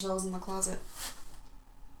shelves in the closet.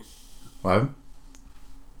 What?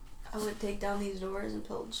 I would take down these doors and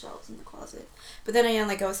build shelves in the closet. But then again,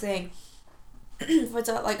 like I was saying, if it's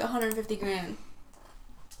at like $150,000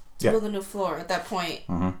 to build a new floor, at that point,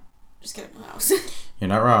 just get a new house. You're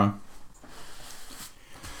not wrong.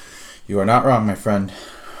 You are not wrong, my friend.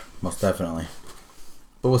 Most definitely.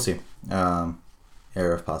 But we'll see.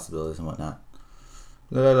 Area of possibilities and whatnot.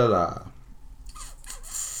 La la la.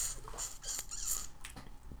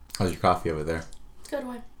 How's your coffee over there? Good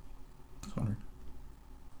one. Just wondering.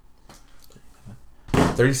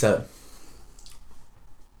 37.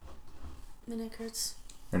 My neck hurts.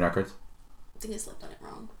 Your neck hurts? I think I slept on it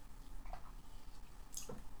wrong.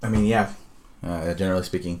 I mean, yeah. Generally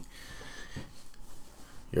speaking.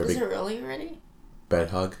 You're Is it really already?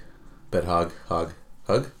 Bed hug. Bed hog. Hug.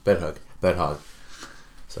 Hug? Bed hug. Bed hog.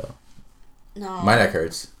 So. No. My neck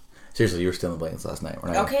hurts. Seriously, you were still in the blankets last night.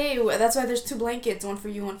 We're not okay, that's why there's 2 blankets. One for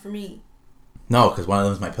you, one for me. No, because one of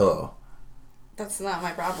them is my pillow. That's not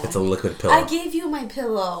my problem. It's a liquid pillow. I gave you my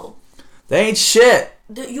pillow. They ain't shit.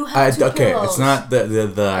 You have 2 okay, pillows. it's not the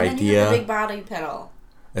and idea. Then you have the big body pillow.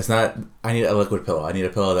 It's not. I need a liquid pillow. I need a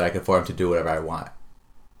pillow that I can form to do whatever I want.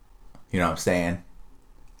 You know what I'm saying?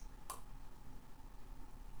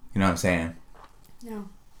 You know what I'm saying? No.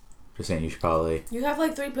 Just saying you should probably. You have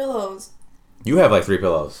like 3 pillows. You have like 3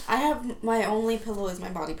 pillows. I have my only pillow is my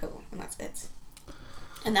body pillow, and that's it.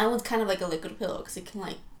 And that one's kind of like a liquid pillow because it can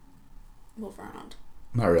like move around.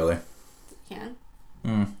 Not really. It can.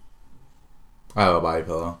 I have a body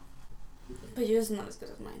pillow. But yours is not as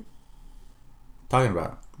good as mine. Talking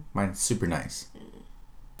about mine's super nice.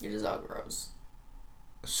 Yours is all gross.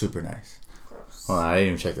 Super nice. Gross. Hold on, I didn't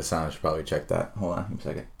even check the sound. I should probably check that. Hold on, give me a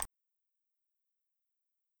second.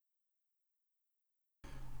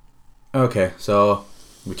 Okay, so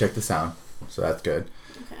we checked the sound, so that's good.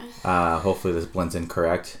 Okay. Hopefully this blends in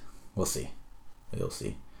correct. We'll see. You'll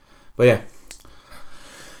see. But yeah.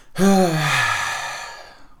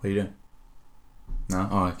 What are you doing? No?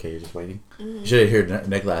 Oh, okay, you're just waiting. You should have heard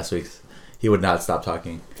Nick last week. He would not stop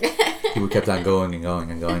talking. He kept on going and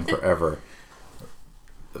going and going forever.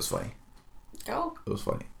 It was funny. Go. It was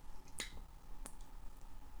funny.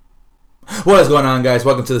 What is going on, guys?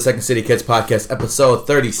 Welcome to the Second City Kids Podcast, episode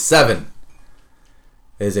 37.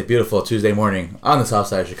 It is a beautiful Tuesday morning on the south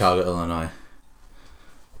side of Chicago, Illinois.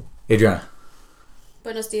 Adriana.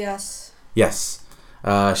 Buenos dias. Yes.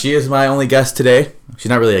 She is my only guest today. She's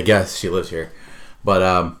not really a guest. She lives here.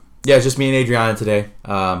 But, yeah, it's just me and Adriana today.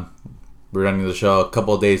 We're running the show a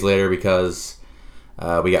couple of days later because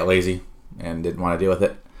we got lazy and didn't want to deal with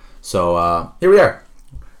it. So, here we are.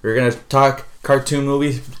 We're going to talk cartoon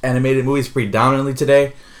movies, animated movies predominantly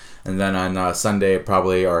today. And then on Sunday,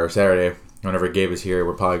 probably, or Saturday, whenever Gabe is here,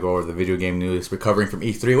 we'll probably go over the video game news, recovering from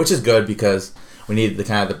E3, which is good because we needed the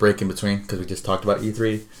kind of the break in between because we just talked about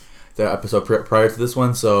E3, the episode prior to this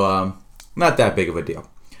one. So, not that big of a deal.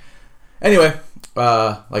 Anyway,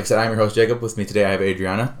 like I said, I'm your host, Jacob. With me today, I have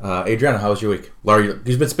Adriana. Adriana, how was your week? Laura,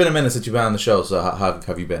 it's been a minute since you've been on the show, so how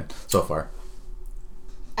have you been so far?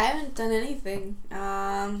 I haven't done anything.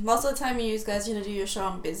 Most of the time you guys do your show,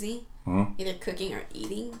 I'm busy. Either cooking or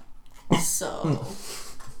eating. So...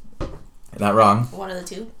 Not wrong. One of the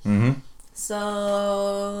two. So,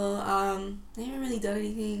 I haven't really done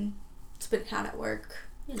anything. It's been kind of work.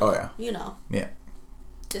 You know, oh, yeah. You know. Yeah.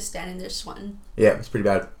 Just standing there sweating. Yeah, it's pretty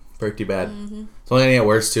bad. Pretty bad. It's only going to get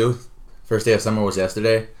worse, too. First day of summer was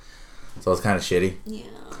yesterday. So it's kind of shitty. Yeah,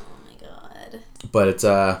 oh my god. But it's,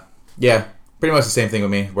 yeah, pretty much the same thing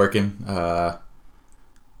with me. Working, all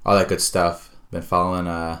that good stuff. Been following,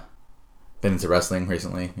 been into wrestling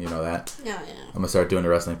recently. You know that. Yeah. I'm going to start doing a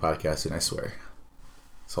wrestling podcast soon, I swear.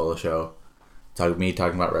 Solo show. Me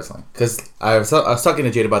talking about wrestling. Because I was talking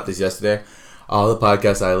to Jade about this yesterday. All the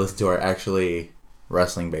podcasts I listen to are actually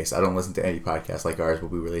wrestling based. I don't listen to any podcasts like ours where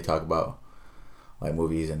we really talk about like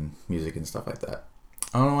movies and music and stuff like that.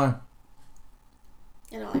 I don't know why.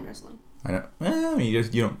 I don't like wrestling. I know. I mean, you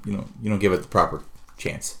don't give it the proper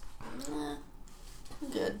chance. I'm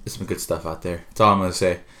good. There's some good stuff out there. That's all I'm gonna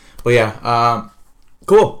say. But yeah,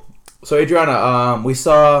 cool. So Adriana, we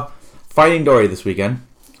saw Finding Dory this weekend.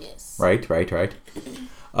 Yes. Right.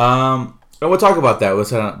 And we'll talk about that.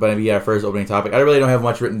 What's gonna be our first opening topic. I really don't have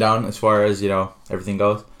much written down as far as everything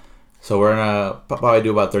goes. So we're gonna probably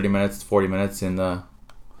do about 30 minutes, 40 minutes, and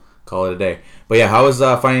call it a day. But yeah, how was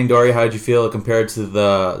Finding Dory? How did you feel compared to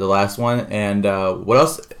the last one? And what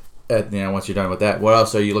else? Once you're done with that, what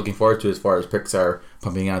else are you looking forward to as far as Pixar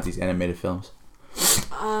pumping out these animated films?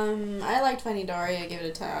 I liked Finding Dory. I gave it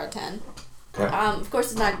a 10 out of 10. Okay. Of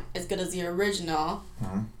course, it's not as good as the original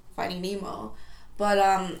Finding Nemo, But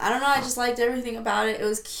I don't know. I just liked everything about it. It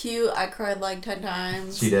was cute. I cried like 10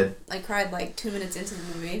 times. She did. I cried like 2 minutes into the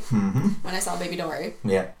movie when I saw Baby Dory.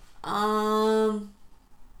 Yeah. And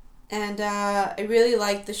I really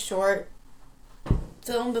liked the short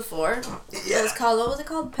film before. Yeah. It was called, what was it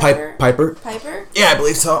called? Piper? Piper? Yeah, I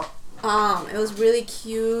believe so. It was really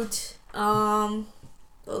cute.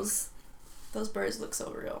 Those birds look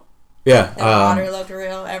so real. Yeah. The water looked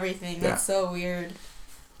real. Everything. Yeah. That's so weird.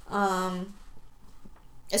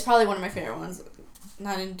 It's probably one of my favorite ones.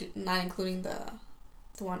 Not including the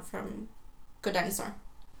one from Good Dinosaur.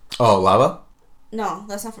 Oh, Lava? No,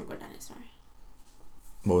 that's not from Good Dinosaur.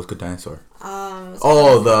 What was Good Dinosaur?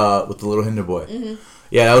 With the little hinder boy. Mm-hmm.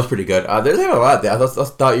 Yeah, that was pretty good. There's a lot there. I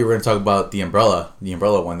thought you were going to talk about the umbrella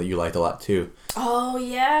one that you liked a lot too. Oh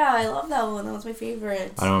yeah, I love that one. That was my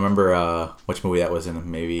favorite. I don't remember which movie that was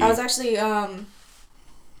in. Maybe I was actually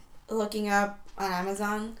looking up on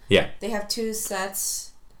Amazon. Yeah. They have 2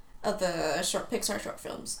 sets of the Pixar short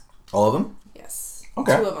films. All of them? Yes.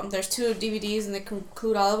 Okay. 2 of them. There's 2 DVDs and they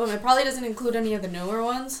include all of them. It probably doesn't include any of the newer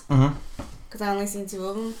ones. Mm-hmm. Because I only seen 2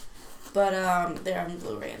 of them. But they're on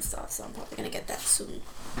Blu-ray and stuff, so I'm probably going to get that soon.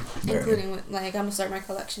 Very Including, I'm going to start my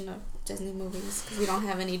collection of Disney movies. Because we don't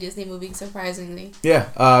have any Disney movies, surprisingly.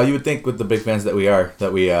 Yeah. You would think with the big fans that we are,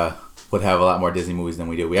 that we would have a lot more Disney movies than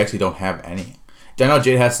we do. We actually don't have any. I know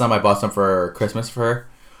Jade has some. I bought some for Christmas for her.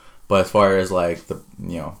 But as far as, like, the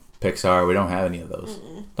Pixar, we don't have any of those.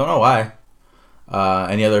 Mm-mm. Don't know why.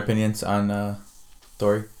 Any other opinions on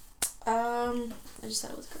Dory? I just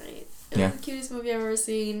thought it was great. It was the cutest movie I've ever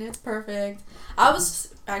seen. It's perfect. I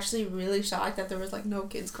was actually really shocked that there was like no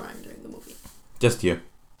kids crying during the movie. Just you.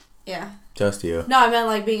 Yeah. Just you. No, I meant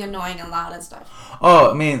like being annoying and loud and stuff.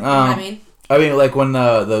 Oh, I mean, you know what I mean? I mean, like when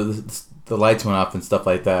the lights went off and stuff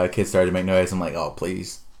like that, kids started to make noise. I'm like, oh,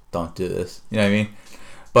 please don't do this. You know what I mean?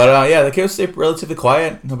 But yeah, the kids stay relatively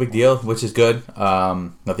quiet. No big deal, which is good.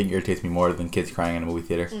 Nothing irritates me more than kids crying in a movie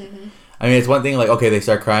theater. Mm-hmm. I mean, it's one thing, like, okay, they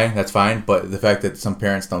start crying, that's fine, but the fact that some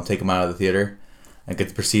parents don't take them out of the theater and get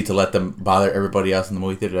to proceed to let them bother everybody else in the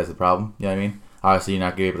movie theater, that's the problem. You know what I mean? Obviously, you're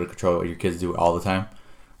not going to be able to control what your kids do all the time,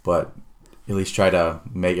 but at least try to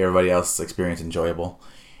make everybody else's experience enjoyable.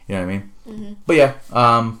 You know what I mean? Mm-hmm. But yeah,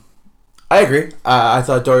 I agree. I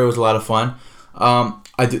thought Dory was a lot of fun.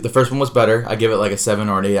 The first one was better. I give it like a 7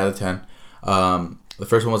 or an 8 out of 10. The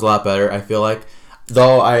first one was a lot better, I feel like.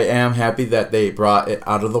 Though I am happy that they brought it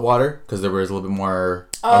out of the water because there was a little bit more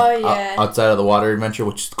outside of the water adventure,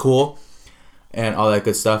 which is cool, and all that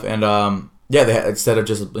good stuff. And they had, instead of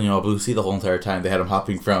just a blue sea the whole entire time, they had them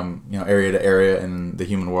hopping from area to area in the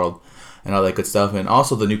human world, and all that good stuff. And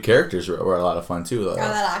also the new characters were a lot of fun too.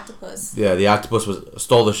 That octopus. Yeah, the octopus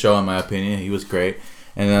stole the show in my opinion. He was great,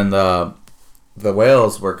 and then the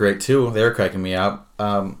whales were great too. They were cracking me up.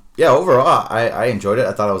 Overall, I enjoyed it.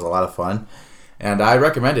 I thought it was a lot of fun. And I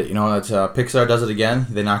recommend it. Pixar does it again.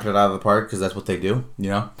 They knocked it out of the park because that's what they do,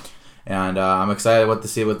 And I'm excited to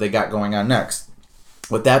see what they got going on next.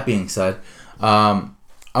 With that being said, I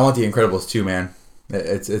want The Incredibles 2, man.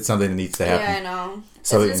 It's something that needs to happen. Yeah, I know.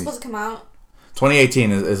 So is it supposed to come out?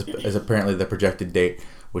 2018 is apparently the projected date,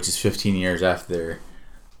 which is 15 years after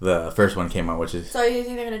the first one came out, which is... So you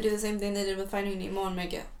think they're going to do the same thing they did with Finding Nemo and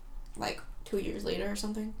make it, like, 2 years later or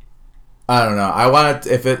something? I don't know. I want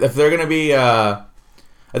it, if they're gonna be. I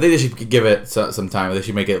think they should give it some time. They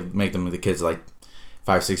should make them the kids like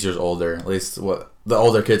 5-6 years older. At least what the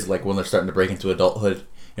older kids like when they're starting to break into adulthood.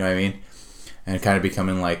 You know what I mean? And kind of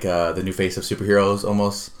becoming like the new face of superheroes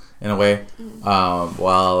almost in a way.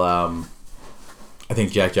 Mm-hmm. I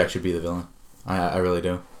think Jack should be the villain. I really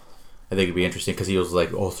do. I think it'd be interesting because he was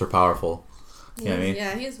like ultra powerful. You know what I mean?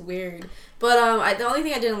 Yeah, he's weird. But the only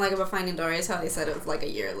thing I didn't like about Finding Dory is how they said it was like a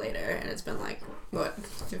year later, and it's been like, what,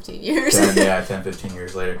 15 years? 10, 15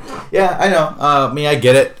 years later. Yeah, I know. I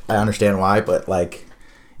get it. I understand why, but like,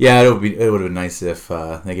 yeah, it would have been nice if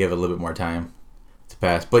they gave it a little bit more time to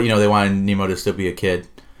pass. But they wanted Nemo to still be a kid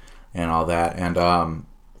and all that, and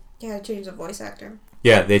yeah, change the voice actor.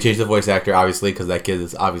 Yeah, they changed the voice actor obviously because that kid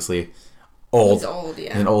is obviously old. He's old,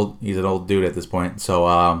 yeah. He's an old dude at this point.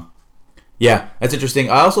 So yeah, that's interesting.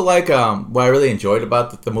 I also like what I really enjoyed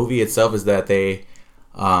about the movie itself is that they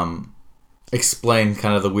explain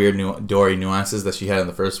kind of the weird Dory nuances that she had in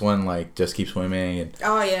the first one, like just keep swimming and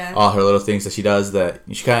all her little things that she does. That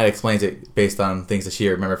she kind of explains it based on things that she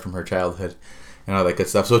remembered from her childhood and all that good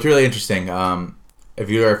stuff. So it's really interesting. If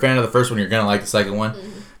you're a fan of the first one, you're gonna like the second one.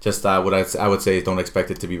 Mm-hmm. Just what I would say is don't expect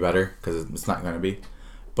it to be better because it's not gonna be.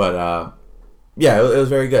 But yeah, it was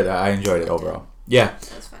very good. I enjoyed it overall. Yeah.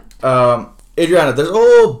 That's fun. Adriana, there's a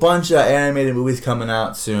whole bunch of animated movies coming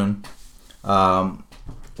out soon.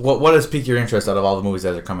 what has piqued your interest out of all the movies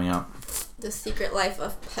that are coming out? The Secret Life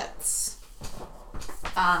of Pets.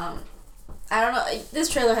 I don't know. This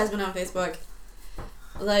trailer has been on Facebook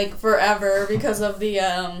like forever because of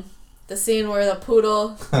the scene where the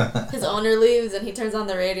poodle, his owner leaves and he turns on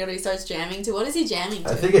the radio and he starts jamming to. What is he jamming to?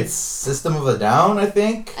 I think it's System of a Down. I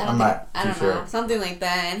think. I don't know. Something like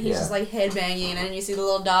that. And he's just like headbanging, and you see the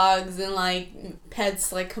little dogs and like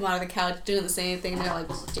pets like come out of the couch doing the same thing. They're like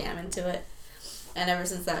just jamming to it. And ever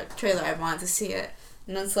since that trailer, I've wanted to see it.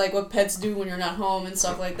 And that's like what pets do when you're not home and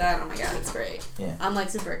stuff like that. Oh my god, it's great. Yeah. I'm like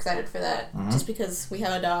super excited for that, just because we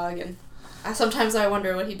have a dog, and sometimes I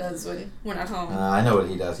wonder what he does when we're not home. I know what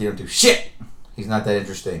he does. He don't do shit. He's not that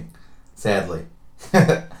interesting, sadly.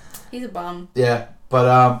 He's a bum. Yeah,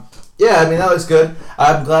 but yeah, I mean that looks good.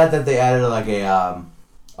 I'm glad that they added like a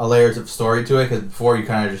layers of story to it, because before you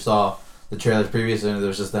kind of just saw the trailers previous and there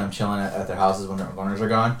was just them chilling at their houses when their owners are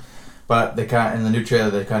gone. But they in the new trailer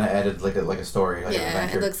they kind of added like a story. Like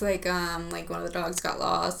yeah, it looks like one of the dogs got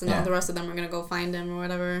lost and all the rest of them are gonna go find him or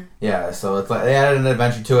whatever. Yeah, so it's like they added an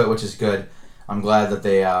adventure to it, which is good. I'm glad that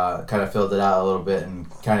they kind of filled it out a little bit and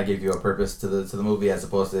kind of gave you a purpose to the movie, as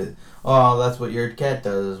opposed to, oh, that's what your cat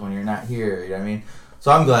does when you're not here. You know what I mean?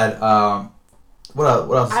 So I'm glad. What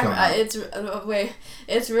else is coming out?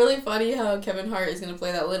 It's really funny how Kevin Hart is gonna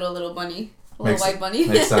play that little bunny, white bunny.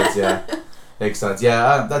 Makes sense, yeah. Makes sense.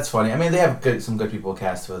 Yeah, that's funny. I mean, they have some good people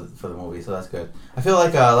cast for the movie, so that's good. I feel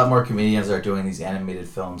like a lot more comedians are doing these animated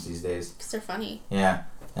films these days. Because they're funny. Yeah,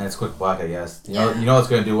 and it's quick buck, I guess. You know it's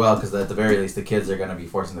going to do well, because at the very least, the kids are going to be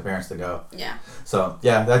forcing the parents to go. Yeah. So,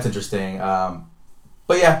 yeah, that's interesting.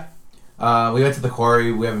 But yeah, we went to the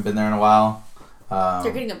quarry. We haven't been there in a while.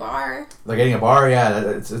 They're getting a bar. They're getting a bar, yeah.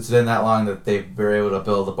 It's been that long that they were able to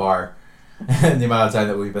build a bar in the amount of time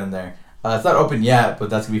that we've been there. It's not open yet,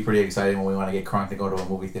 but that's going to be pretty exciting when we want to get crunk to go to a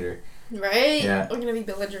movie theater. Right? Yeah. We're going to be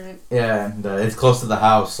belligerent. Yeah, and it's close to the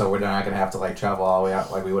house, so we're not going to have to like travel all the way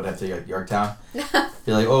out like we would have to Yorktown.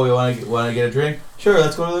 Be like, oh, we want to get a drink? Sure,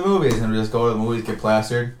 let's go to the movies. And we just go to the movies, get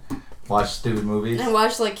plastered, watch stupid movies. And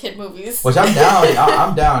watch like kid movies. Which I'm down.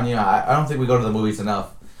 I'm down. You know, I don't think we go to the movies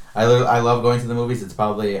enough. I love going to the movies. It's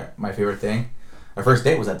probably my favorite thing. Our first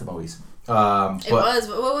date was at the movies. It was.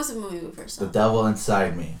 What was the movie we first saw? The Devil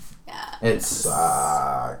Inside Me. Yeah. It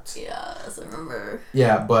sucked. Yes, I remember.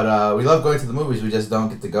 Yeah, but we love going to the movies. We just don't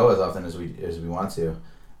get to go as often as we want to.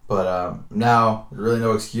 But now, really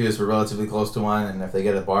no excuse. We're relatively close to one, and if they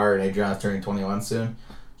get a bar and Adriana's turning 21 soon,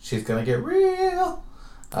 she's gonna get real.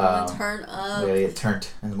 Turn up. They gotta get turned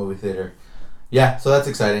in the movie theater. Yeah, so that's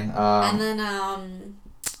exciting. And then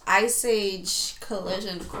Ice Age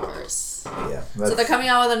Collision Course. Yeah. So they're coming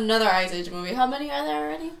out with another Ice Age movie. How many are there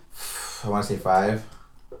already? I want to say 5.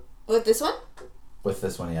 With this one? With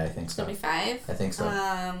this one, yeah, I think so. It's gonna be 5? I think so.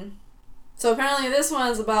 So apparently this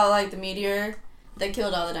one's about like the meteor that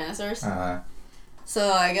killed all the dinosaurs.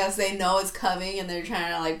 So I guess they know it's coming and they're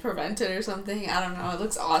trying to like prevent it or something. I don't know. It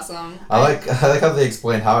looks awesome. I like how they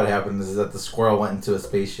explain how it happened. Is that the squirrel went into a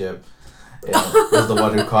spaceship and was the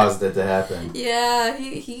one who caused it to happen. Yeah,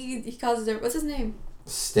 he caused it. What's his name?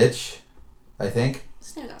 Stitch, I think.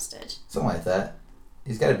 His name's not Stitch. Something like that.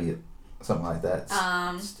 He's got to be something like that.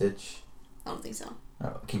 Stitch. I don't think so.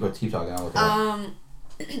 Oh, keep talking. I'll look it up.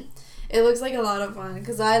 It looks like a lot of fun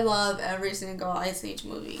because I love every single Ice Age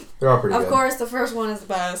movie. They're all pretty good. Of course, the first one is the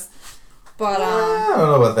best. But I don't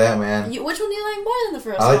know about that, man. Which one do you like more than the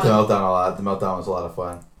first one? I like the Meltdown a lot. The Meltdown was a lot of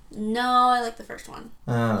fun. No, I like the first one.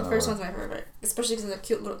 The first one's my favorite, especially because it's a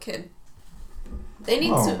cute little kid. They need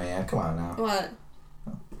to. Oh man, come on now. What?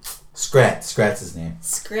 Scrat's his name.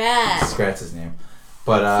 Scrat's his name.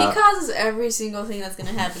 But he causes every single thing that's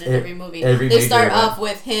gonna happen in every movie. They start off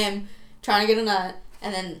with him trying to get a nut,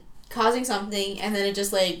 and then causing something, and then it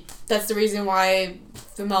just like that's the reason why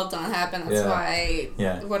the meltdown happened. That's why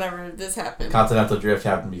whatever this happened. Continental Drift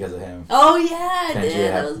happened because of him. Oh yeah, it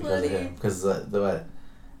did. That was funny. Because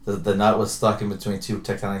the nut was stuck in between two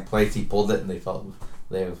tectonic plates. He pulled it, and they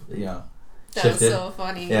that shifted. Was so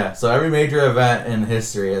funny. Yeah, so every major event in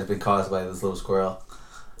history has been caused by this little squirrel.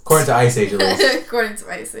 According to Ice Age, at least. According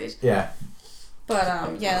to Ice Age. Yeah.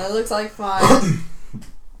 But, yeah, it looks like fun.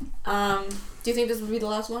 Do you think this would be the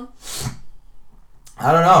last one?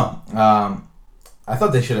 I don't know. I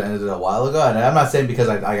thought they should have ended it a while ago. And I'm not saying because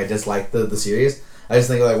I dislike the series. I just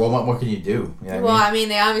think, like, well, what more can you do? You know what I mean,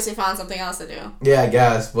 they obviously found something else to do. Yeah, I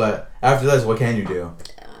guess. But after this, what can you do?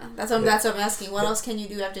 That's what I'm asking. What else can you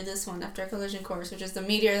do after this one, after Collision Course, which is the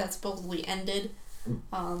meteor that supposedly ended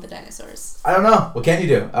the dinosaurs? I don't know. What can you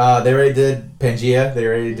do? They already did Pangea. They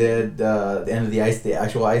already did the end of the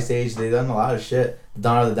actual Ice Age. They've done a lot of shit.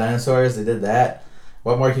 Dawn of the Dinosaurs. They did that.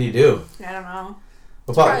 What more can you do? I don't know.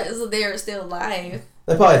 So they are still alive.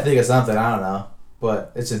 They'll probably think of something. I don't know,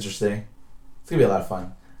 but it's interesting. It's gonna be a lot of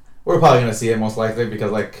fun. We're probably gonna see it most likely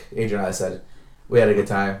because, like Adrian and I said, we had a good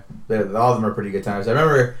time. All of them are pretty good times. I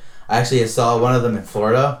remember I actually saw one of them in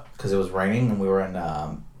Florida because it was raining and we were in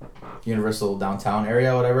Universal downtown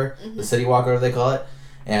area, whatever, the City Walk, whatever they call it,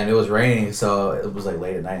 and it was raining, so it was like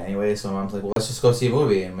late at night anyway. So my mom's like, "Well, let's just go see a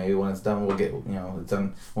movie, and maybe when it's done, we'll get it's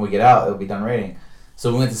done when we get out, it'll be done raining."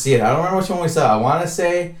 So we went to see it. I don't remember which one we saw. I want to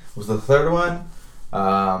say it was the third one.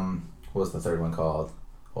 What was the third one called?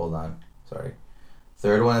 Hold on, sorry.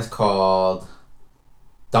 Third one is called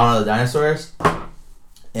Dawn of the Dinosaurs,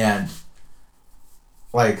 and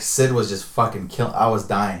like Sid was just fucking killing. I was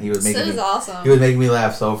dying. He was making Sid is awesome. He was making me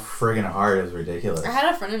laugh so friggin' hard. It was ridiculous. I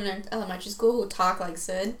had a friend in elementary school who talked like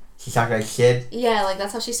Sid. She talked like Sid? Yeah, like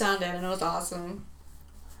that's how she sounded, and it was awesome.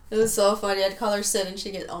 It was so funny. I'd call her Sid, and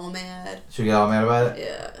she'd get all mad. She'd get all mad about it?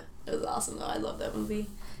 Yeah, it was awesome though. I love that movie.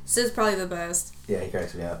 Sid's probably the best. Yeah, he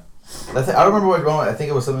cracks me up. I don't remember what moment. I think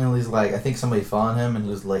it was something he's like. I think somebody fell on him, and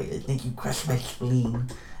he was like, "I think you crushed my spleen,"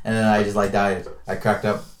 and then I just like died. I cracked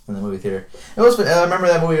up in the movie theater. It was. I remember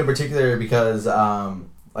that movie in particular because,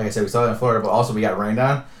 like I said, we saw it in Florida, but also we got rained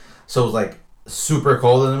on, so it was like super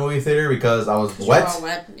cold in the movie theater because I was wet. All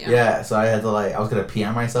wet. Yeah, so I had to I was gonna pee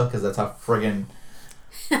on myself because that's how friggin'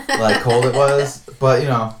 cold it was. But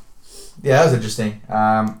yeah, that was interesting.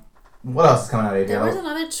 What else is coming out, Adrian? There was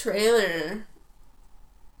another trailer.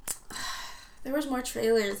 There was more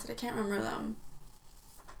trailers, but I can't remember them.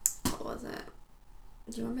 What was it?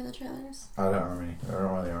 Do you remember the trailers? I don't remember any. I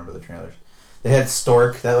don't really remember the trailers. They had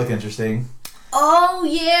Stork. That looked interesting. Oh,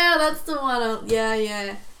 yeah, that's the one.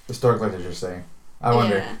 Yeah. The Stork looked interesting. I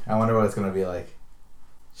wonder. Yeah. I wonder what it's going to be like.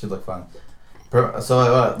 Should look fun.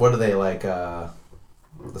 So, what are they like? The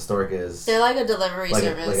Stork is... They're like a delivery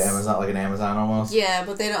service. Like Amazon, like an Amazon almost? Yeah,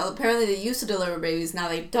 but they don't... Apparently they used to deliver babies. Now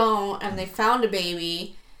they don't, and they found a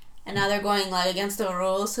baby... And now they're going against the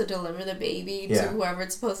rules to deliver the baby to whoever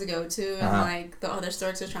it's supposed to go to, and the other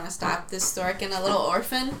storks are trying to stop this stork and a little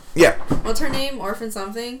orphan. Yeah. What's her name? Orphan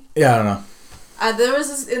something. Yeah, I don't know. There was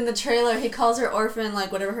this in the trailer. He calls her Orphan,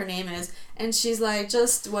 whatever her name is, and she's like,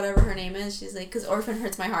 just whatever her name is. She's like, 'cause Orphan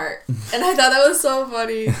hurts my heart, and I thought that was so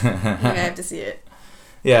funny. I have to see it.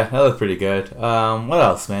 Yeah, that looked pretty good. What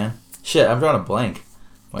else, man? Shit, I'm drawing a blank.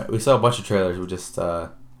 We saw a bunch of trailers. We just I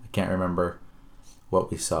can't remember what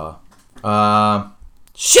we saw.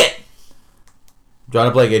 Shit! Drawing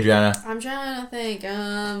a blank, Adriana. I'm trying to think.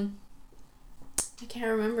 I can't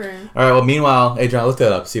remember. Alright, well, meanwhile, Adriana, look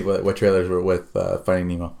that up. See what trailers were with Finding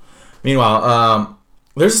Nemo. Meanwhile,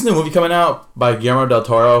 there's this new movie coming out by Guillermo del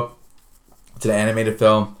Toro. It's an animated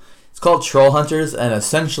film. It's called Troll Hunters, and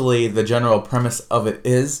essentially the general premise of it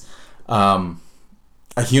is a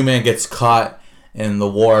human gets caught in the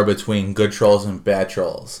war between good trolls and bad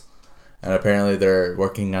trolls. And apparently they're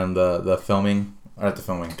working on the filming, or not the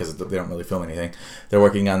filming, because they don't really film anything. They're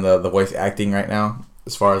working on the voice acting right now,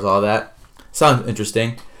 as far as all that. Sounds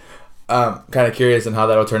interesting. Kind of curious on how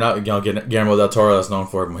that'll turn out. Guillermo del Toro is known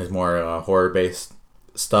for his more horror-based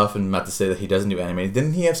stuff, and not to say that he doesn't do animated.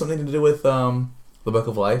 Didn't he have something to do with The Book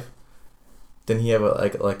of Life? Didn't he have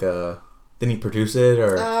didn't he produce it,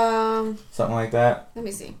 or something like that? Let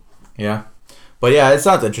me see. Yeah. But yeah, it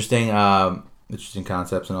sounds interesting. Interesting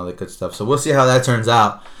concepts and all that good stuff. So we'll see how that turns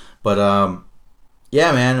out. But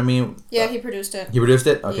yeah, man. I mean, yeah, he produced it. He produced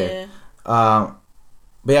it. Okay. Yeah.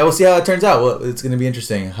 But yeah, we'll see how it turns out. Well, it's going to be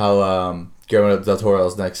interesting how Guillermo del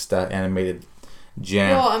Toro's next animated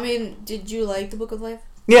jam. Well, I mean, did you like The Book of Life?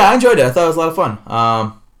 Yeah, I enjoyed it. I thought it was a lot of fun.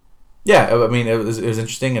 Yeah, I mean, it was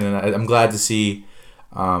interesting, and I'm glad to see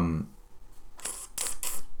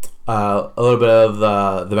a little bit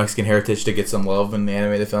of the Mexican heritage to get some love in the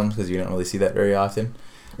animated films, because you don't really see that very often.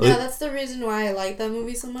 Yeah, that's the reason why I like that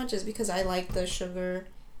movie so much, is because I like the sugar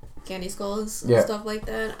candy skulls and stuff like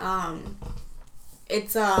that.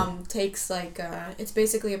 It's takes it's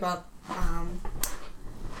basically about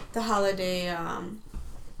the holiday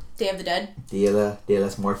Day of the Dead. Dia de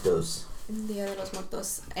los Muertos. Dia de los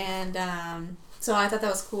Muertos, and so I thought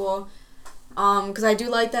that was cool. Because I do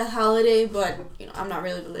like that holiday, but I'm not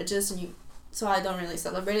really religious, so I don't really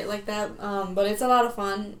celebrate it like that. But it's a lot of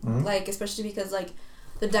fun, especially because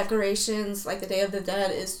the decorations, the Day of the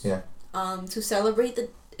Dead is to celebrate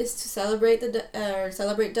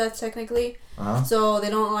celebrate death technically. So they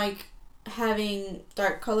don't like having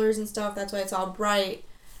dark colors and stuff. That's why it's all bright.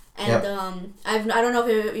 And I don't know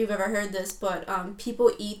if you've ever heard this, but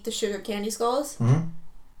people eat the sugar candy skulls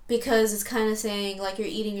because it's kind of saying you're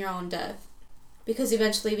eating your own death. Because you're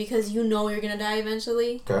gonna die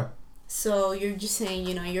eventually. Okay. So you're just saying,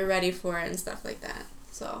 you're ready for it and stuff like that.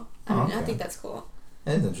 So I think that's cool.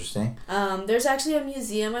 That's interesting. There's actually a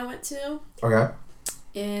museum I went to. Okay.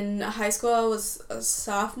 In high school, I was a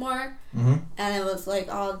sophomore, and it was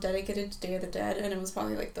like all dedicated to Day of the Dead, and it was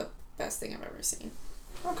probably like the best thing I've ever seen.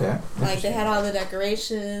 Okay. Like they had all the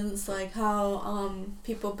decorations, like how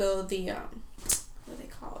people build the what are they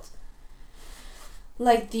called?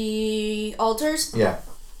 Like the altars. Yeah.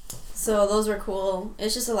 So those were cool.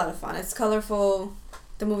 It's just a lot of fun. It's colorful.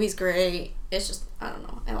 The movie's great. It's just, I don't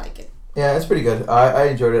know. I like it. Yeah, it's pretty good. I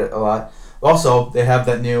enjoyed it a lot. Also, they have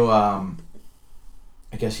that new, I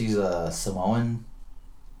guess she's a Samoan.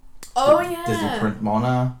 Oh, yeah. Disney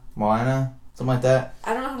Moana, something like that.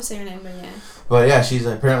 I don't know how to say her name, but yeah. But yeah, she's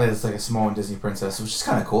apparently it's like a Samoan Disney princess, which is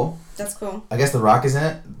kind of cool. That's cool. I guess The Rock is in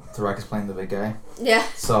it. The Rock is playing the big guy. Yeah.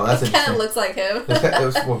 So that's it interesting. kind of looks like him. It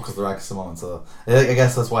was well, because The Rock is Samoan, so I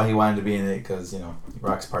guess that's why he wanted to be in it, because, you know,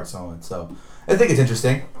 Rock's part Samoan. So I think it's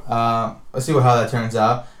interesting. Let's see how that turns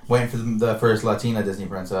out. Waiting for the first Latina Disney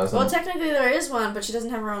princess. Well, technically there is one, but she doesn't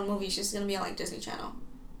have her own movie. She's going to be on, like, Disney Channel.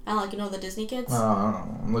 I don't like, you know, the Disney kids? I don't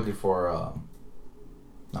know. I'm looking for,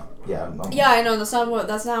 no. Yeah, no. Yeah, I know. That's not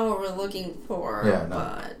what we're looking for. Yeah,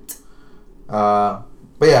 no.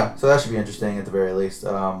 But yeah, so that should be interesting at the very least.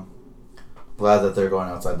 Glad that they're going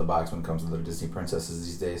outside the box when it comes to the Disney princesses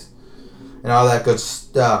these days. And all that good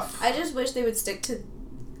stuff. I just wish they would stick to...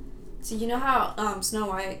 So you know how Snow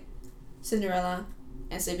White, Cinderella,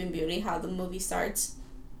 and Sleeping Beauty, how the movie starts?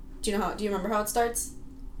 Do you remember how it starts?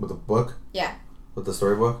 With the book? Yeah. With the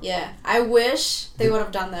storybook? Yeah. I wish they would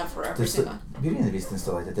have done that for every single... Beauty and the Beast didn't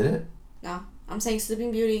still like that, did it? No. I'm saying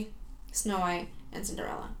Sleeping Beauty, Snow White, and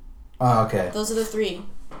Cinderella. Oh, okay. Those are the three.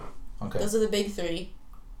 Okay. Those are the big three.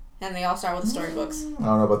 And they all start with the storybooks. I don't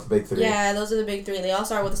know about the big three. Yeah, those are the big three. They all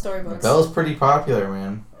start with the storybooks. Bella's pretty popular,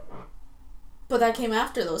 man. But that came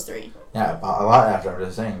after those three. Yeah, a lot after. I'm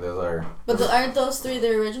just saying, those are... But aren't those three the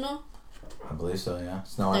original? I believe so, yeah.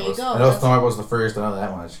 Snow White There you was... go. I know Snow White was the first, I know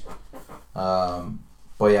that much.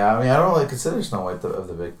 But yeah, I mean, I don't really consider Snow White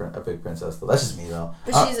a big princess, though. That's just me, though.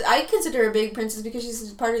 But I consider her a big princess because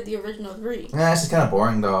she's part of the original three. Yeah, it's just kind of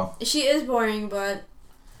boring, though. She is boring, but...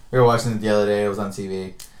 We were watching it the other day. It was on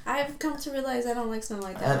TV. I've come to realize I don't like Snow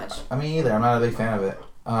White that much. I mean, either. I'm not a big fan of it.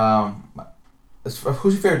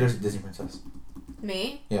 Who's your favorite Disney princess?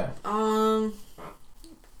 Me? Yeah.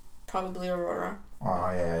 Probably Aurora.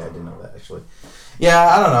 Oh, yeah, I didn't know that, actually. Yeah,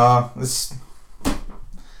 I don't know.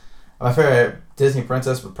 My favorite Disney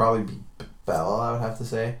princess would probably be Belle, I would have to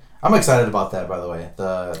say. I'm excited about that, by the way.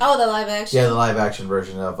 The live action? Yeah, the live action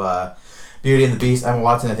version of Beauty and the Beast. Emma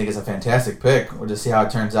Watson, I think, is a fantastic pick. We'll just see how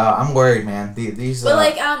it turns out. I'm worried, man. These. But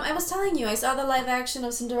I was telling you, I saw the live action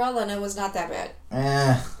of Cinderella, and it was not that bad.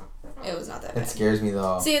 It was not that bad. It scares me,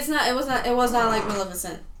 though. See, it was not like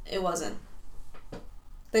Maleficent. It wasn't.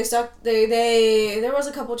 They stuck. There was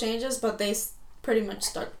a couple changes, but they pretty much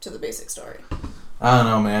stuck to the basic story. I don't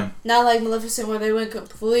know, man. Not like Maleficent, where they went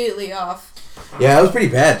completely off. Yeah, it was pretty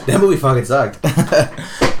bad. That movie fucking sucked.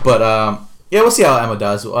 But yeah, we'll see how Emma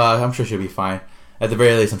does. I'm sure she'll be fine. At the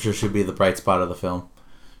very least, I'm sure she'll be the bright spot of the film.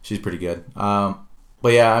 She's pretty good.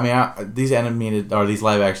 But yeah, I mean, these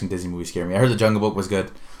live action Disney movies scare me. I heard The Jungle Book was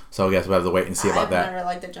good, so I guess we'll have to wait and see about that. I've never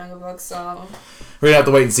liked The Jungle Book, so... We're going to have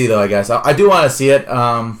to wait and see, though, I guess. I do want to see it,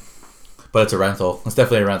 but it's a rental. It's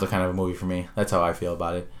definitely a rental kind of a movie for me. That's how I feel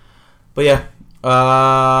about it. But yeah.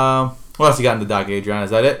 What else you got in the doc, Adrian? Is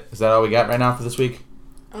that it? Is that all we got right now for this week?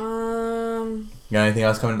 You got anything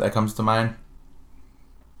else that comes to mind?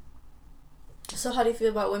 So how do you feel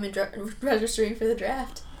about women registering for the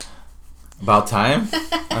draft? About time?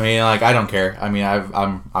 I mean, I don't care. I mean, I've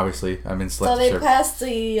been selected. So they passed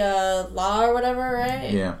the law or whatever, right?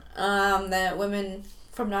 Yeah. That women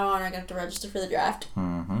from now on are going to have to register for the draft.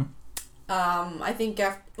 Mm-hmm. I think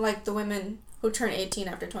the women who turn 18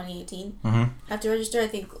 after 2018 have to register. I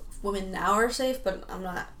think women now are safe, but I'm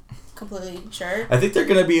not completely sure. I think they're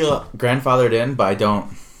going to be grandfathered in, but I don't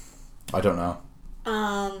know.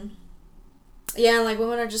 Yeah,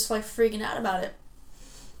 women are just freaking out about it.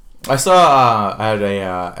 I saw I had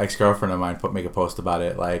a ex-girlfriend of mine make a post about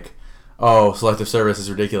it, selective service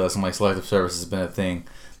is ridiculous. I'm like, selective service has been a thing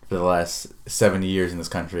for the last 70 years in this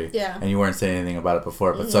country. Yeah. And you weren't saying anything about it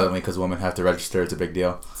before, but suddenly because women have to register, it's a big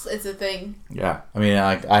deal. It's a thing. Yeah. I mean,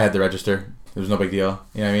 I had to register. It was no big deal.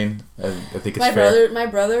 You know what I mean? I think it's fair. My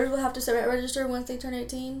brother will have to register once they turn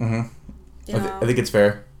 18. Mm-hmm. I think it's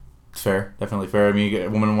fair. It's fair. Definitely fair. I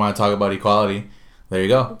mean, women want to talk about equality. There you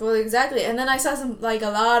go. Well, exactly. And then I saw some, a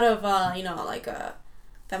lot of,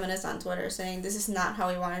 feminists on Twitter saying, this is not how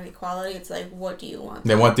we want equality. It's what do you want?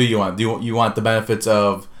 Then what do you want? Do you want the benefits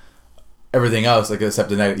of everything else, except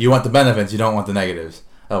the negative? You want the benefits, you don't want the negatives.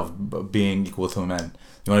 of being equal to a man.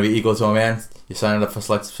 You want to be equal to a man, you sign up for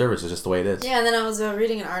selective service. It's just the way it is. Yeah, and then I was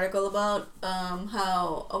reading an article about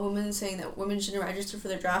how a woman saying that women shouldn't register for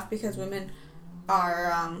the draft because women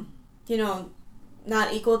are,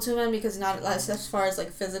 not equal to men because not as far as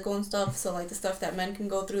like physical and stuff. So like the stuff that men can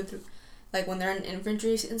go through like when they're in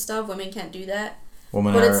infantry and stuff, women can't do that.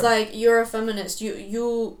 It's like you're a feminist.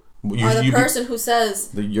 You are the person who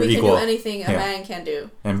says you're we equal. can do anything a man can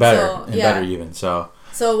do. And better. Better even. So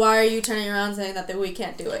why are you turning around saying that we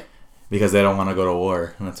can't do it? Because they don't want to go to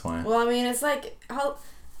war. And that's why. Well, I mean, it's like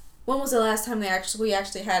when was the last time we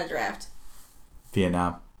actually had a draft?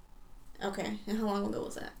 Vietnam. Okay, and how long ago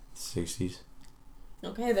was that? 60s.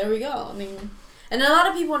 Okay, there we go. I mean, and a lot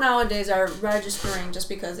of people nowadays are registering just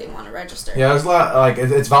because they want to register. Yeah, there's a lot like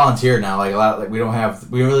it's volunteer now. Like a lot, like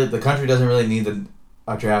the country doesn't really need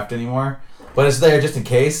a draft anymore, but it's there just in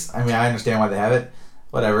case. I mean, I understand why they have it.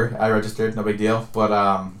 Whatever, I registered, no big deal.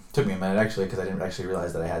 But took me a minute actually because I didn't actually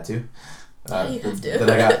realize that I had to. You have to. Then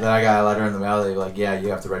I got a letter in the mail. They were like, yeah, you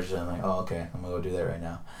have to register. I'm like, oh, okay, I'm gonna go do that right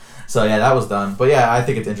now. So yeah, that was done. But yeah, I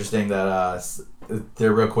think it's interesting that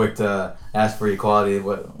they're real quick to ask for equality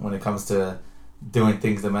when it comes to doing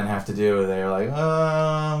things that men have to do. They're like,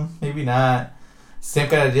 maybe not. Same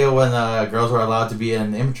kind of deal when girls were allowed to be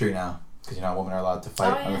in infantry now, because women are allowed to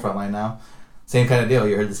fight on the front line now. Same kind of deal.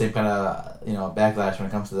 You heard the same kind of backlash when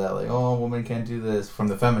it comes to that. Like, oh, women can't do this from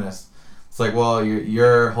the feminists. It's like, well,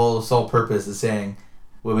 your whole sole purpose is saying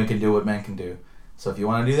women can do what men can do. So if you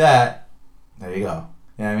want to do that, there you go.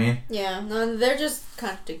 You know what I mean? Yeah, no, they're just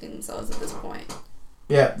contradicting themselves at this point.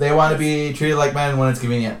 Yeah, they want to be treated like men when it's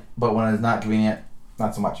convenient, but when it's not convenient,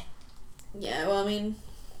 not so much. Yeah, well, I mean,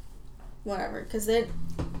 whatever, because they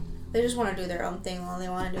just want to do their own thing. All they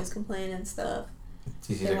want to do is complain and stuff.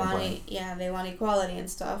 It's easy to complain. They want equality and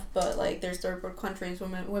stuff, but like there's third world countries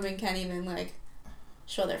women can't even like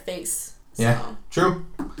show their face. So. Yeah, true.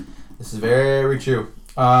 This is very true.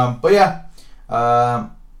 But yeah,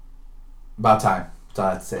 about time. That's all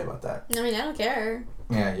I have to say about that. I mean, I don't care.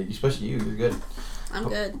 Yeah, especially you. You're good. I'm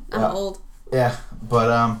good. I'm old. Yeah,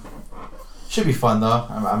 but should be fun though.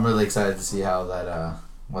 I'm really excited to see how that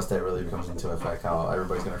once that really comes into effect, how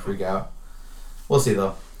everybody's gonna freak out. We'll see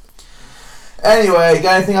though. Anyway, you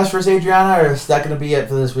got anything else for us, Adriana, or is that gonna be it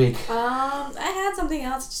for this week? I had something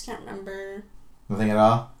else. I just can't remember. Nothing at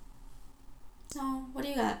all. No. What do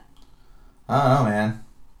you got? I don't know, man.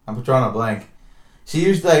 I'm drawing a blank. She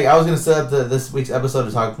usually, I was going to set up this week's episode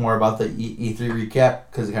to talk more about the E3 recap,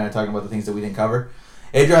 because we're kind of talking about the things that we didn't cover.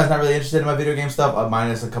 Adriana's not really interested in my video game stuff,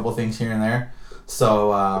 minus a couple things here and there.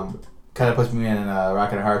 So, kind of puts me in a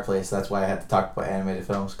rock and a hard place. That's why I had to talk about animated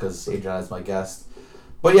films, because Adriana's my guest.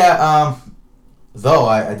 But yeah, though,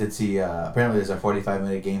 I did see, apparently there's a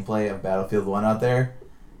 45-minute gameplay of Battlefield 1 out there,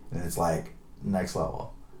 and it's like, next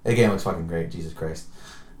level. The game looks fucking great, Jesus Christ.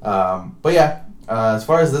 But yeah, as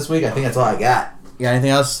far as this week, I think that's all I got. You got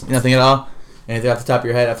anything else? Nothing at all? Anything off the top of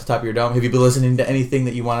your head, off the top of your dome? Have you been listening to anything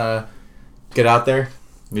that you want to get out there,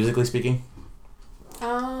 musically speaking?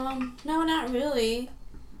 No, not really.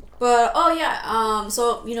 But, oh yeah,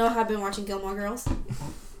 so, I've been watching Gilmore Girls.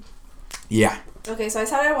 Yeah. Okay, so I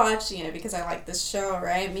started watching it because I like this show,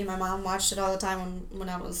 right? Me and my mom watched it all the time when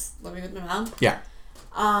I was living with my mom. Yeah.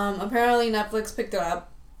 Apparently Netflix picked it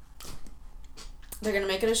up. They're gonna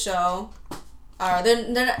make it a show. They're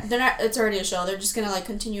not. It's already a show. They're just gonna like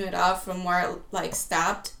continue it off from where it like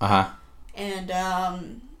stopped. And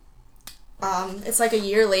it's like a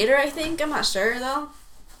year later, I think. I'm not sure though.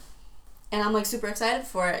 And I'm like super excited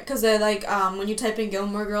for it because they're like when you type in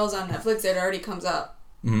Gilmore Girls on Netflix, it already comes up,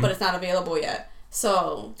 but it's not available yet.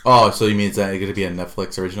 So. Oh, so you mean it's gonna be a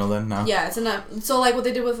Netflix original then? No. Yeah, it's so like what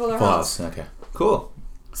they did with Fuller House. Okay. Cool.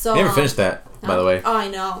 So. You never finished that, by the way. Oh, I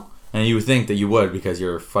know. And you would think that you would because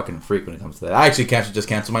you're a fucking freak when it comes to that. I actually just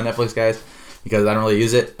canceled my Netflix, guys, because I don't really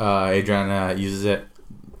use it. Adriana uses it.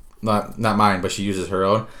 Not mine, but she uses her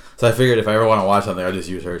own. So I figured if I ever want to watch something, I'll just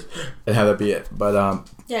use hers and have that be it. But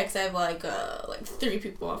yeah, because I have like 3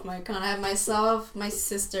 people off my account. I have myself, my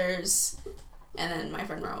sisters, and then my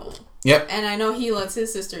friend Raul. Yep. And I know he lets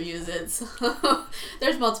his sister use it, so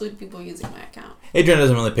there's multiple people using my account. Adriana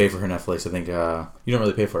doesn't really pay for her Netflix. I think you don't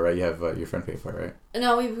really pay for it, right? You have your friend pay for it, right?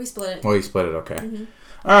 No, we split it. Well, you split it, okay. Mm-hmm.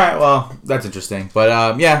 All right, well, that's interesting.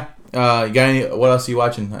 But yeah, you got any? What else are you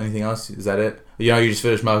watching? Anything else? Is that it? You just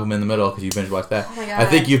finished Malcolm in the Middle because you binge watched that. Oh my God. I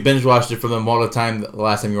think you've binge watched it from the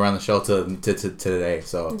last time you were on the show to today.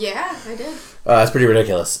 So yeah, I did. That's pretty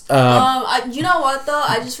ridiculous. You know what though?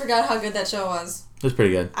 I just forgot how good that show was. It was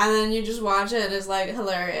pretty good. And then you just watch it and it's like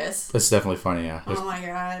hilarious. It's definitely funny, yeah. Oh my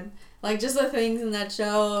God. Like just the things in that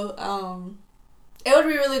show. It would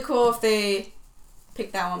be really cool if they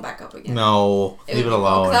pick that one back up again. No, leave it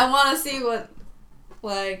alone. Because I want to see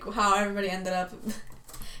how everybody ended up.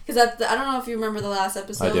 Because I don't know if you remember the last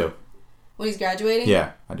episode. I do. When he's graduating?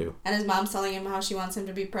 Yeah, I do. And his mom's telling him how she wants him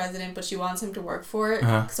to be president, but she wants him to work for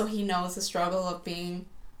it. So he knows the struggle of being...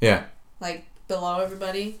 Yeah. Like, below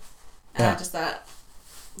everybody. And I just thought...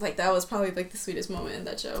 Like, that was probably, like, the sweetest moment in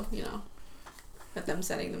that show, you know? With them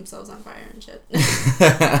setting themselves on fire and shit.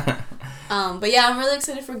 But yeah, I'm really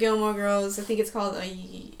excited for Gilmore Girls. I think it's called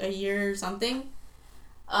A Year or something.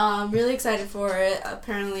 I'm really excited for it.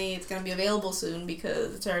 Apparently, it's going to be available soon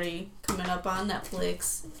because it's already coming up on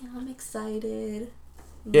Netflix. Yeah, I'm excited.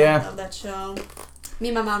 I love that show. Me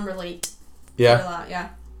and my mom relate. Yeah? A lot, yeah.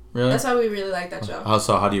 Really? That's why we really like that show.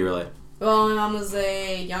 How do you relate? Well, my mom was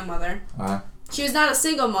a young mother. Uh-huh. She was not a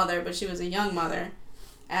single mother, but she was a young mother.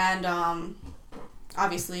 And,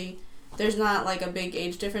 obviously, there's not, like, a big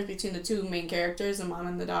age difference between the two main characters, the mom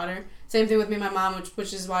and the daughter. Same thing with me and my mom,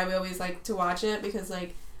 which is why we always like to watch it, because,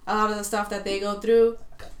 like, a lot of the stuff that they go through,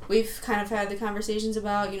 we've kind of had the conversations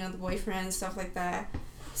about, you know, the boyfriend, stuff like that.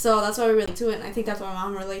 So that's why we relate to it, and I think that's why my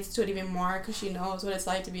mom relates to it even more, because she knows what it's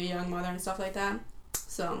like to be a young mother and stuff like that.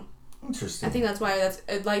 So... Interesting. I think that's why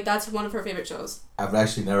that's one of her favorite shows. I've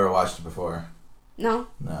actually never watched it before. No?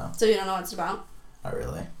 No. So you don't know what it's about? Not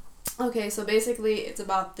really. Okay, so basically it's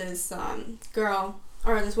about this girl,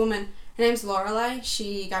 or this woman. Her name's Lorelai.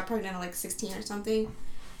 She got pregnant at like 16 or something.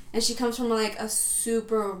 And she comes from like a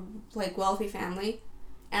super like wealthy family.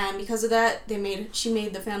 And because of that, she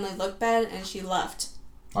made the family look bad and she left.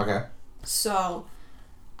 Okay. So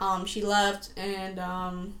she left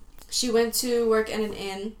and she went to work in an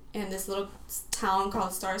inn in this little town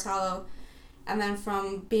called Stars Hollow. And then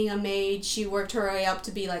from being a maid, she worked her way up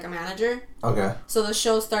to be like a manager. Okay. So the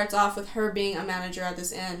show starts off with her being a manager at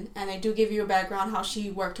this inn, and they do give you a background how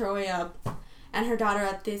she worked her way up. And her daughter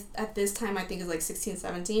at this time I think is like 16,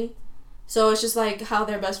 17. So it's just like how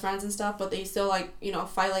they're best friends and stuff, but they still like, you know,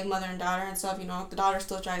 fight like mother and daughter and stuff, you know, the daughter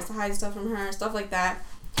still tries to hide stuff from her, stuff like that.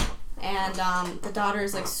 And the daughter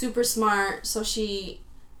is like super smart, so she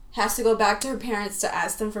has to go back to her parents to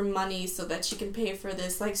ask them for money so that she can pay for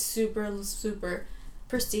this like super super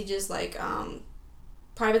prestigious like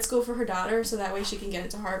private school for her daughter, so that way she can get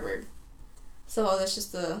into Harvard. So that's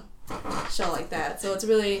just a show like that. So it's a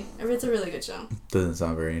really good show. Doesn't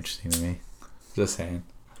sound very interesting to me. Just saying.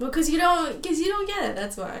 Well, because you don't get it.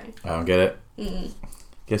 That's why. I don't get it. Mm-mm.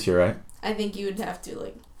 Guess you're right. I think you would have to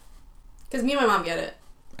like, because me and my mom get it.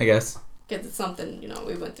 I guess. Because it's something, you know,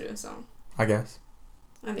 we went through. So I guess.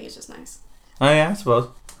 I think it's just nice. Oh yeah, I suppose.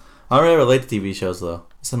 I don't really relate to TV shows though.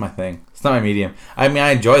 This is my thing. It's not my medium. I mean,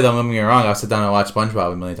 I enjoy them. Don't get me wrong. I'll sit down and watch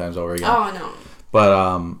SpongeBob a million times over again. Oh no.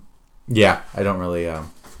 But yeah, I don't really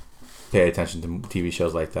pay attention to TV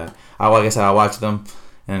shows like that. Like I said, I'll watch them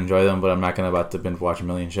and enjoy them, but I'm not about to binge watch a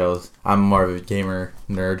million shows. I'm more of a gamer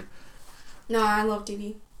nerd. No, I love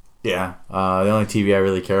TV. Yeah. The only TV I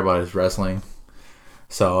really care about is wrestling.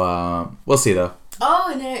 So we'll see though.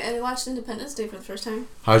 Oh, and I watched Independence Day for the first time.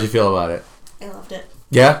 How'd you feel about it? I loved it.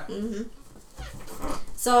 Yeah? Mhm.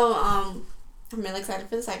 So I'm really excited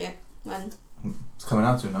for the second one. It's coming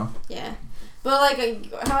out soon, no? Yeah, but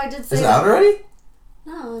like how I did say. Is it out already?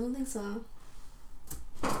 No, I don't think so.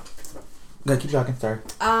 No, keep talking. Sorry.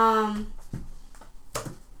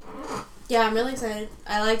 Yeah, I'm really excited.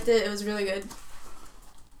 I liked it. It was really good.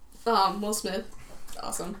 Will Smith,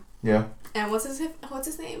 awesome. Yeah. And what's his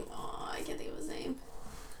name? Oh, I can't think of his name.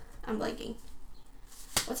 I'm blanking.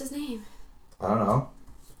 What's his name? I don't know.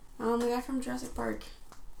 The guy from Jurassic Park.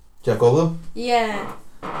 Jeff Goldblum? Yeah.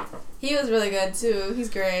 He was really good too. He's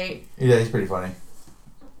great. Yeah, he's pretty funny.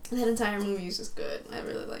 That entire movie is just good. I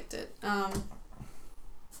really liked it. I'm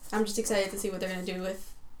just excited to see what they're gonna do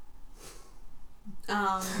with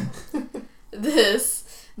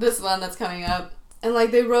this one that's coming up. And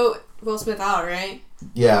like they wrote Will Smith out, right?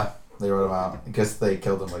 Yeah, they wrote him out. I guess they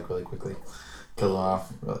killed him like really quickly. Killed him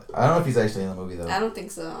off. I don't know if he's actually in the movie though. I don't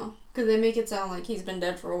think so. Because they make it sound like he's been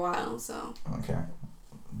dead for a while, so. Okay.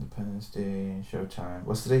 Independence Day, Showtime.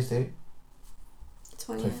 What's today's date?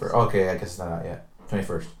 21st. Okay, I guess it's not out yet.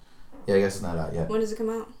 21st. Yeah, I guess it's not out yet. When does it come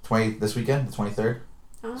out? This weekend, the 23rd.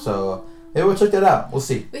 Oh. So, yeah, we'll check that out. We'll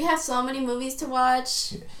see. We have so many movies to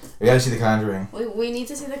watch. We gotta see The Conjuring. We need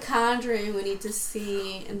to see The Conjuring. We need to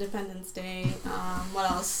see Independence Day. What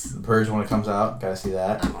else? The Purge when it comes out. Gotta see I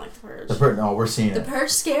that. don't like The Purge. The Purge. No, we're seeing The it. Purge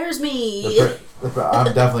scares me.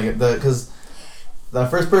 I'm definitely because the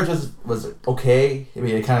first Purge was okay. I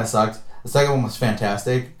mean, it kind of sucked. The second one was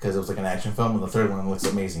fantastic because it was like an action film, and the third one looks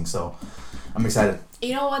amazing. So, I'm excited.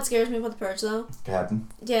 You know what scares me about The Purge, though? Captain.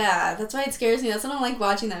 Yeah, that's why it scares me. That's why I don't like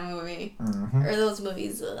watching that movie. Mm-hmm. Or those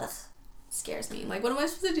movies. Ugh. scares me. Like, what am I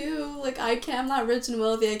supposed to do? Like, I'm not rich and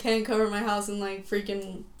wealthy. I can't cover my house in, like,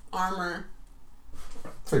 freaking armor.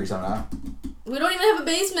 Figure something out. We don't even have a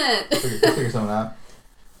basement. Figure something out.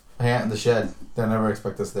 Hang out in the shed. They'll never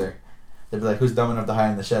expect us there. They'd be like, who's dumb enough to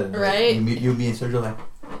hide in the shed? And right. Like, you, me, and Sergio like,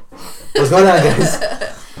 what's going on, guys?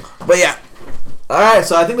 But yeah. Alright,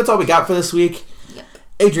 so I think that's all we got for this week. Yep.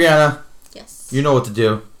 Adriana. Yes. You know what to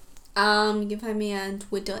do. You can find me on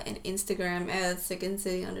Twitter and Instagram at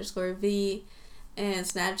secondcity_V and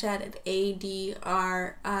Snapchat at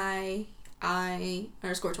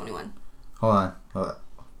ADRII_21. Hold on.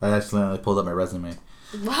 I accidentally pulled up my resume.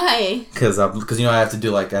 Why? Because you know I have to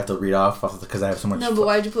do like I have to read off because I have so much. No, but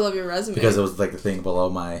why'd you pull up your resume? Because it was like the thing below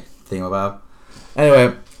my thing about.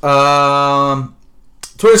 Anyway,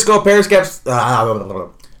 Twitter, Scope, Periscope.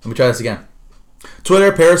 Let me try this again.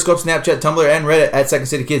 Twitter, Periscope, Snapchat, Tumblr, and Reddit at Second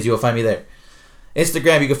City Kids. You will find me there.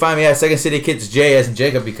 Instagram, you can find me at Second City Kids J as in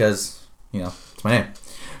Jacob because it's my name.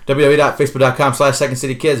 www.facebook.com/Second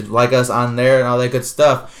City Kids. Like us on there and all that good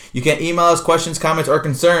stuff. You can email us questions, comments, or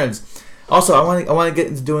concerns. Also, I want to get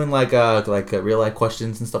into doing like real life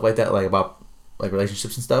questions and stuff like that, like about like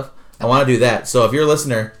relationships and stuff. I want to do that. So if you're a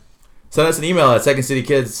listener, send us an email at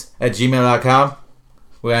secondcitykids@gmail.com.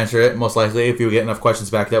 We'll answer it most likely. If you get enough questions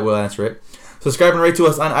back, that we'll answer it. Subscribe and rate to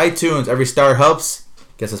us on iTunes. Every star helps.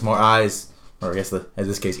 Gets us more eyes, or I guess in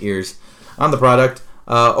this case ears, on the product.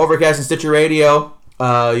 Overcast and Stitcher Radio.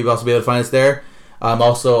 You'll also be able to find us there. I'm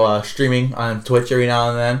also streaming on Twitch every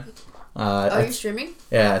now and then. Are you streaming?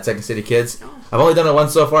 Yeah, at Second City Kids. Oh. I've only done it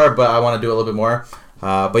once so far, but I want to do a little bit more.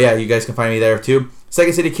 But yeah, you guys can find me there too.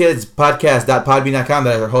 Second City Kids podcast.podbean.com.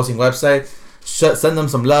 That is our hosting website. Send them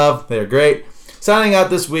some love. They're great. Signing out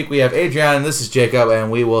this week, we have Adriana, and this is Jacob,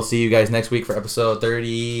 and we will see you guys next week for episode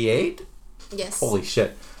 38. Yes. Holy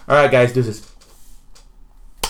shit. All right, guys, do this.